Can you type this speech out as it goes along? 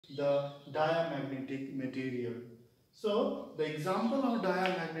the diamagnetic material. So the example of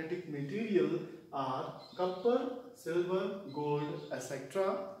diamagnetic material are copper, silver, gold,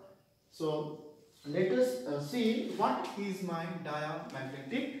 etc. So let us see what is my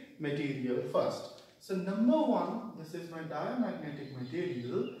diamagnetic material first. So number one, this is my diamagnetic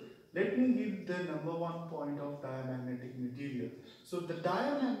material. Let me give the number one point of diamagnetic material. So the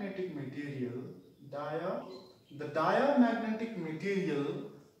diamagnetic material, the diamagnetic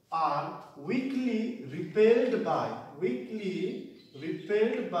material are weakly repelled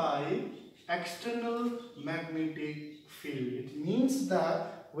by external magnetic field. It means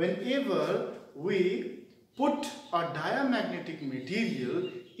that whenever we put a diamagnetic material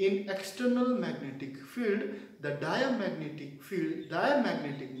in external magnetic field, the diamagnetic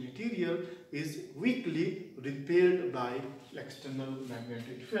material is weakly repelled by external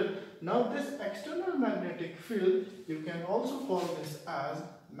magnetic field. Now this external magnetic field, you can also call this as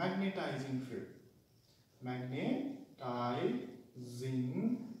magnetizing field.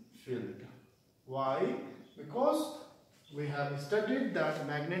 Magnetizing field. Why? Because we have studied that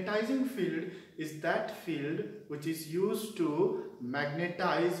magnetizing field is that field which is used to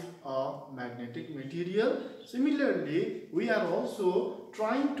magnetize a magnetic material. Similarly, we are also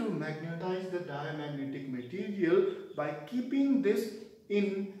trying to magnetize the diamagnetic material by keeping this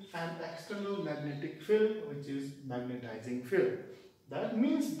in an external magnetic field, which is magnetizing field. That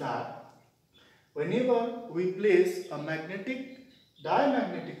means that whenever we place a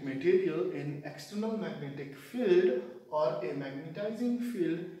diamagnetic material in external magnetic field or a magnetizing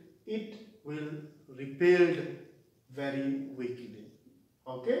field, it will repel very weakly.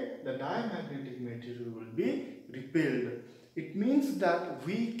 Okay, the diamagnetic material will be repelled. It means that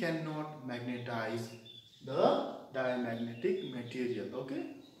we cannot magnetize the diamagnetic material.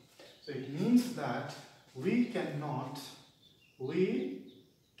 Okay, so it means that we cannot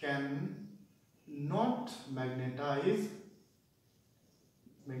magnetize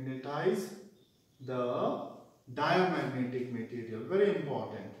the diamagnetic material. Very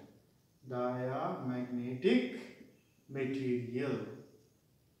important. Diamagnetic material.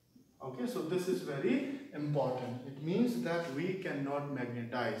 Okay, so this is very important. It means that we cannot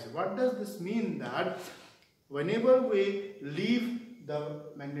magnetize. What does this mean? That whenever we leave the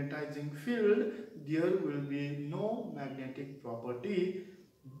magnetizing field, there will be no magnetic property,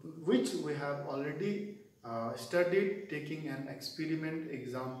 which we have already studied taking an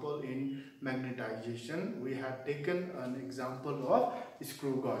example in magnetization. We have taken an example of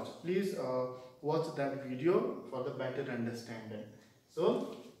screw gauge. Please watch that video for the better understanding.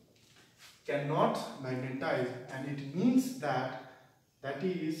 So cannot magnetize, and it means that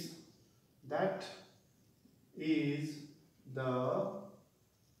is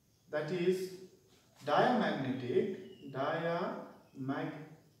diamagnetic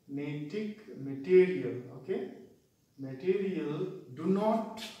material. Okay, material do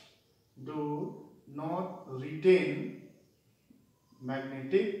not retain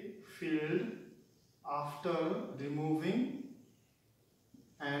magnetic field after removing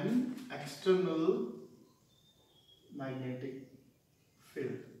an external magnetic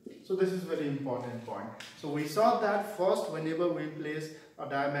field. So this is very important point. So we saw that first, whenever we place a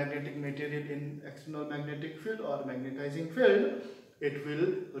diamagnetic material in external magnetic field or magnetizing field, it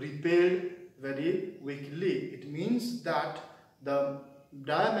will repel very weakly. It means that the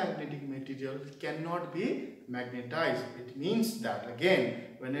diamagnetic material cannot be magnetized. It means that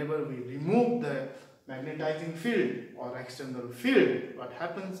again, whenever we remove the magnetizing field or external field, what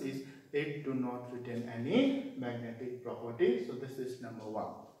happens is it do not retain any magnetic property. So this is number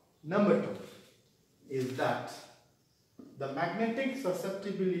one. Number two is that the magnetic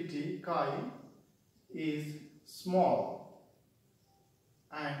susceptibility chi is small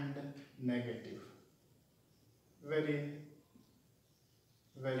and negative. Very,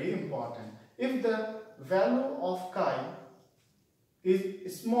 very important. If the value of chi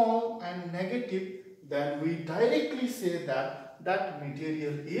is small and negative, then we directly say that that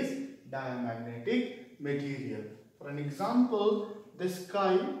material is diamagnetic material. For an example, this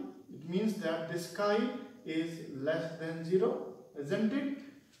chi, it means that this chi is less than 0, isn't it?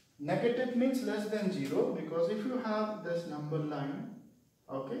 Negative means less than 0, because if you have this number line,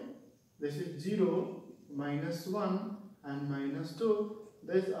 okay, this is 0, minus 1 and minus 2,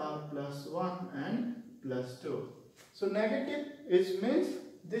 these are plus 1 and plus 2. So negative means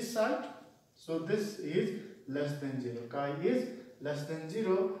this side, so this is less than 0. Chi is less than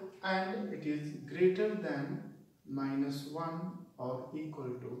 0 and it is greater than minus 1 or equal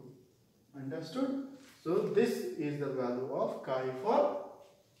to. Understood? So this is the value of chi for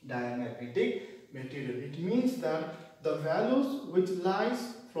diamagnetic material. It means that the values which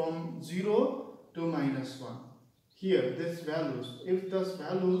lies from 0 to -1. Here, this values, if this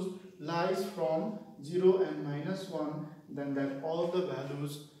values lies from 0 and -1, then that all the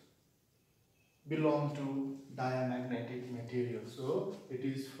values belong to diamagnetic material. So it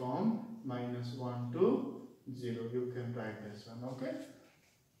is from -1 to 0. You can write this one, okay?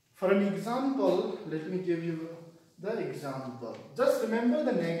 For an example, let me give you the example. Just remember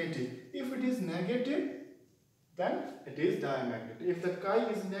the negative. If it is negative, then it is diamagnetic. If the chi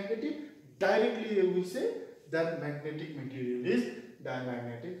is negative, directly you will say that magnetic material is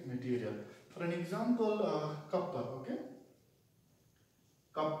diamagnetic material. For an example, copper, okay?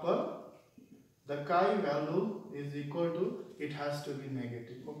 Copper, the chi value is equal to, it has to be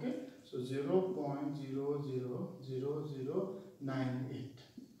negative, okay? So 0.000098,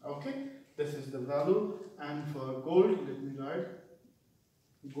 okay? This is the value. And for gold, let me write,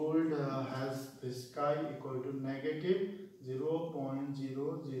 gold has this chi equal to negative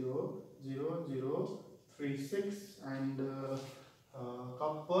 0.000036, and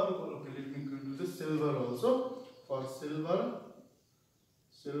copper, okay, let me do the silver also. For silver,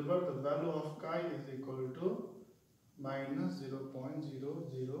 the value of chi is equal to minus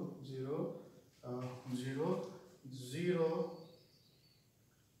 0.00000,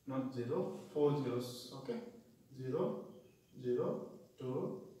 not 0, 4 zeros, okay,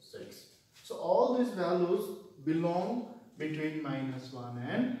 0.026. So all these values belong between -1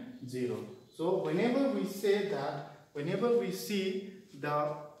 and 0. So whenever we say that, whenever we see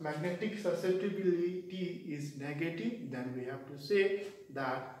the magnetic susceptibility is negative, then we have to say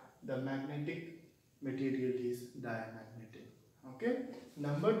that the magnetic material is diamagnetic. Okay,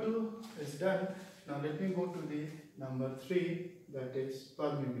 number 2 is done. Now let me go to the number 3, that is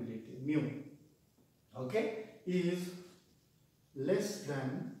permeability mu. Okay, is less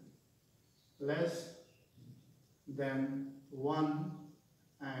than 1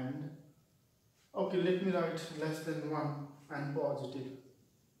 and, okay, let me write less than 1 and positive.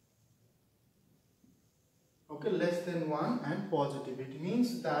 Okay, less than 1 and positive. It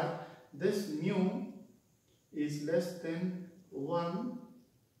means that this mu is less than 1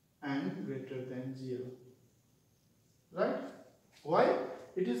 and greater than 0. Right? Why?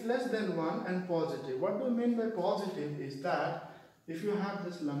 It is less than 1 and positive. What do you mean by positive is that if you have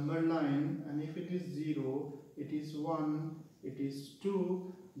this lumbar line, and if it is 0, it is 1, it is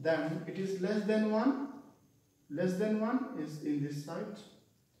 2, then it is less than 1. Less than 1 is in this side.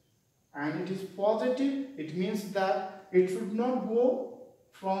 And it is positive, it means that it should not go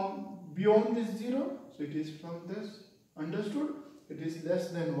from beyond this 0. So it is from this. Understood? It is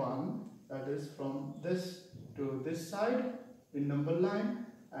less than 1, that is from this to this side in number line.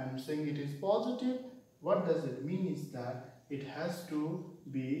 I am saying it is positive. What does it mean is that it has to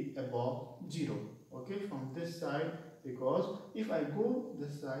be above 0. Okay, from this side, because if I go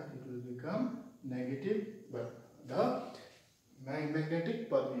this side, it will become negative, but the magnetic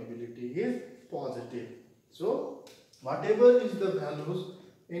permeability is positive. So whatever is the values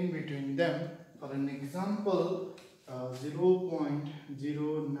in between them, for an example,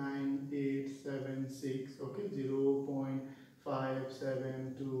 0.09876, okay,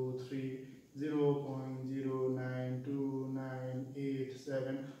 0.5723,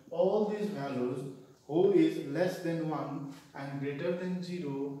 0.092987, all these values who is less than 1 and greater than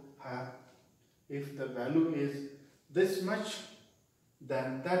 0 have, if the value is this much,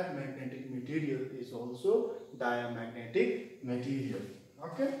 then that magnetic material is also diamagnetic material.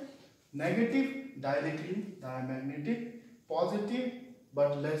 Okay, negative directly diamagnetic, positive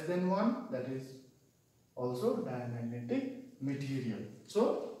but less than 1, that is also diamagnetic material.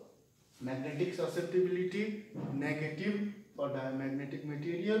 So magnetic susceptibility negative for diamagnetic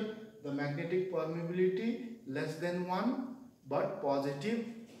material, the magnetic permeability less than 1 but positive,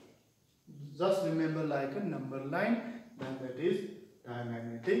 just remember like a number line, then that is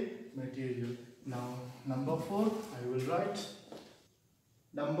diamagnetic material. Now number 4 I will write.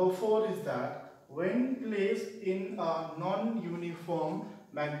 Number 4 is that when placed in a non-uniform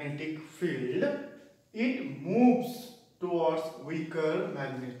magnetic field, it moves towards weaker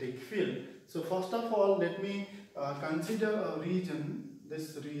magnetic field. So first of all, let me consider a region,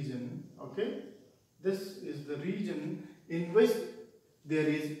 this region, okay? This is the region in which there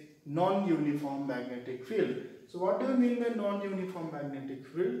is non-uniform magnetic field. So what do you mean by non-uniform magnetic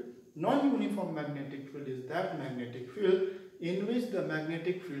field? Non-uniform magnetic field is that magnetic field in which the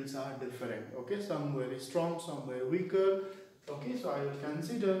magnetic fields are different, okay? Some very strong, some very weaker, okay? So I will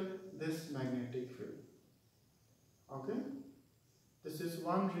consider this magnetic field, okay? This is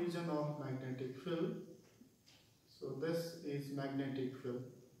one region of magnetic field. So this is magnetic field.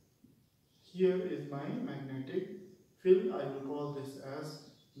 Here is my magnetic field. I will call this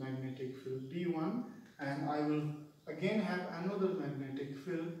as and I will again have another magnetic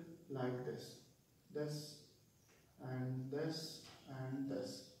field like this, and this and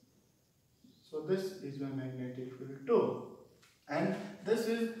this. So this is my magnetic field too, and this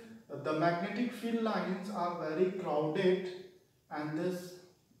is the magnetic field lines are very crowded, and this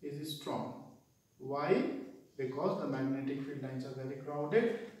is strong. Why? Because the magnetic field lines are very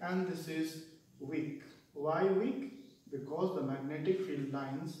crowded, and this is weak. Why weak? Because the magnetic field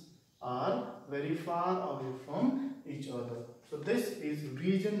lines are very far away from each other. So this is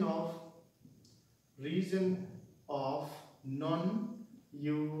region of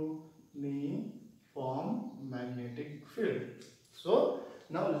non-uniform magnetic field. So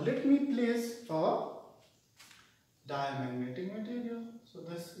now let me place a diamagnetic material. So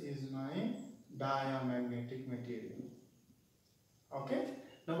this is my diamagnetic material. Okay.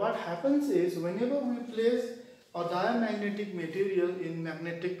 Now what happens is, whenever we place a diamagnetic material in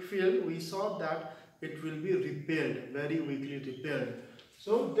magnetic field, we saw that it will be repelled, very weakly repelled.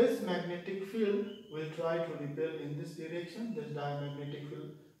 So this magnetic field will try to repel in this direction. This diamagnetic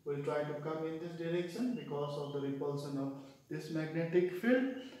field will try to come in this direction because of the repulsion of this magnetic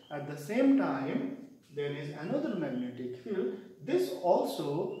field. At the same time, there is another magnetic field. This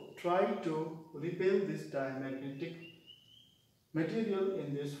also try to repel this diamagnetic material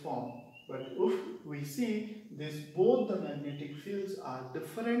in this form. But if we see this, both the magnetic fields are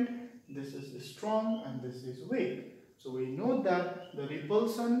different. This is strong and this is weak. So we know that the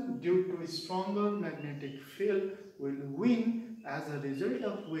repulsion due to a stronger magnetic field will win, as a result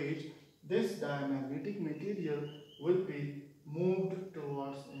of which this diamagnetic material will be moved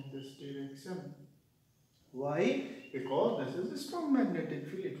towards in this direction. Why? Because this is a strong magnetic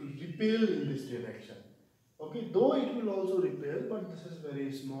field, it will repel in this direction. Okay, though it will also repel, but this is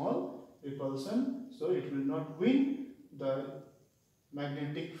very small repulsion, so it will not win. The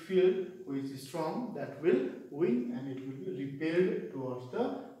magnetic field which is strong, that will win, and it will be repelled towards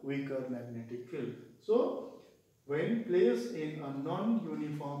the weaker magnetic field. So when placed in a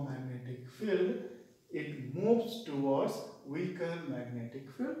non-uniform magnetic field, it moves towards weaker magnetic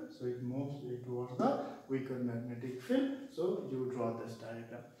field. So it moves towards the weaker magnetic field. So you draw this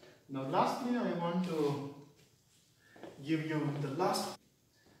diagram. Now lastly, I want to give you the last.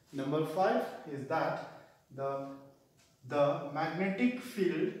 Number 5 is that the magnetic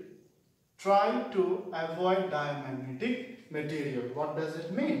field try to avoid diamagnetic material. What does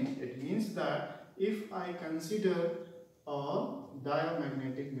it mean? It means that if I consider a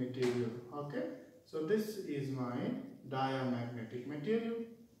diamagnetic material, okay, so this is my diamagnetic material.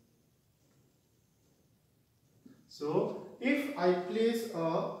 So if I place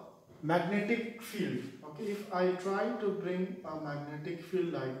a magnetic field, okay, if I try to bring a magnetic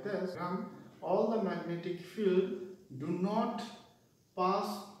field like this, all the magnetic field do not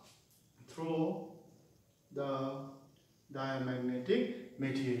pass through the diamagnetic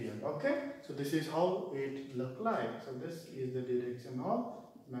material. Okay, so this is how it look like. So this is the direction of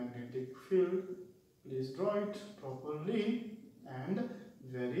magnetic field. Please draw it properly and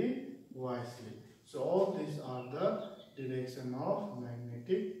very wisely. So all these are the direction of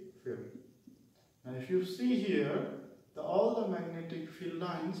magnetic field. Now if you see here, all the magnetic field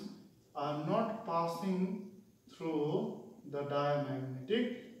lines are not passing through the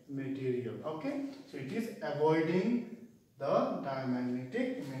diamagnetic material. Okay, so it is avoiding the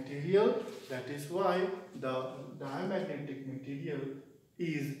diamagnetic material. That is why the diamagnetic material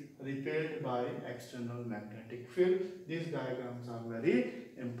is repelled by external magnetic field. These diagrams are very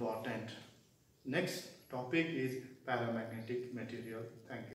important. Next topic is paramagnetic material. Thank you.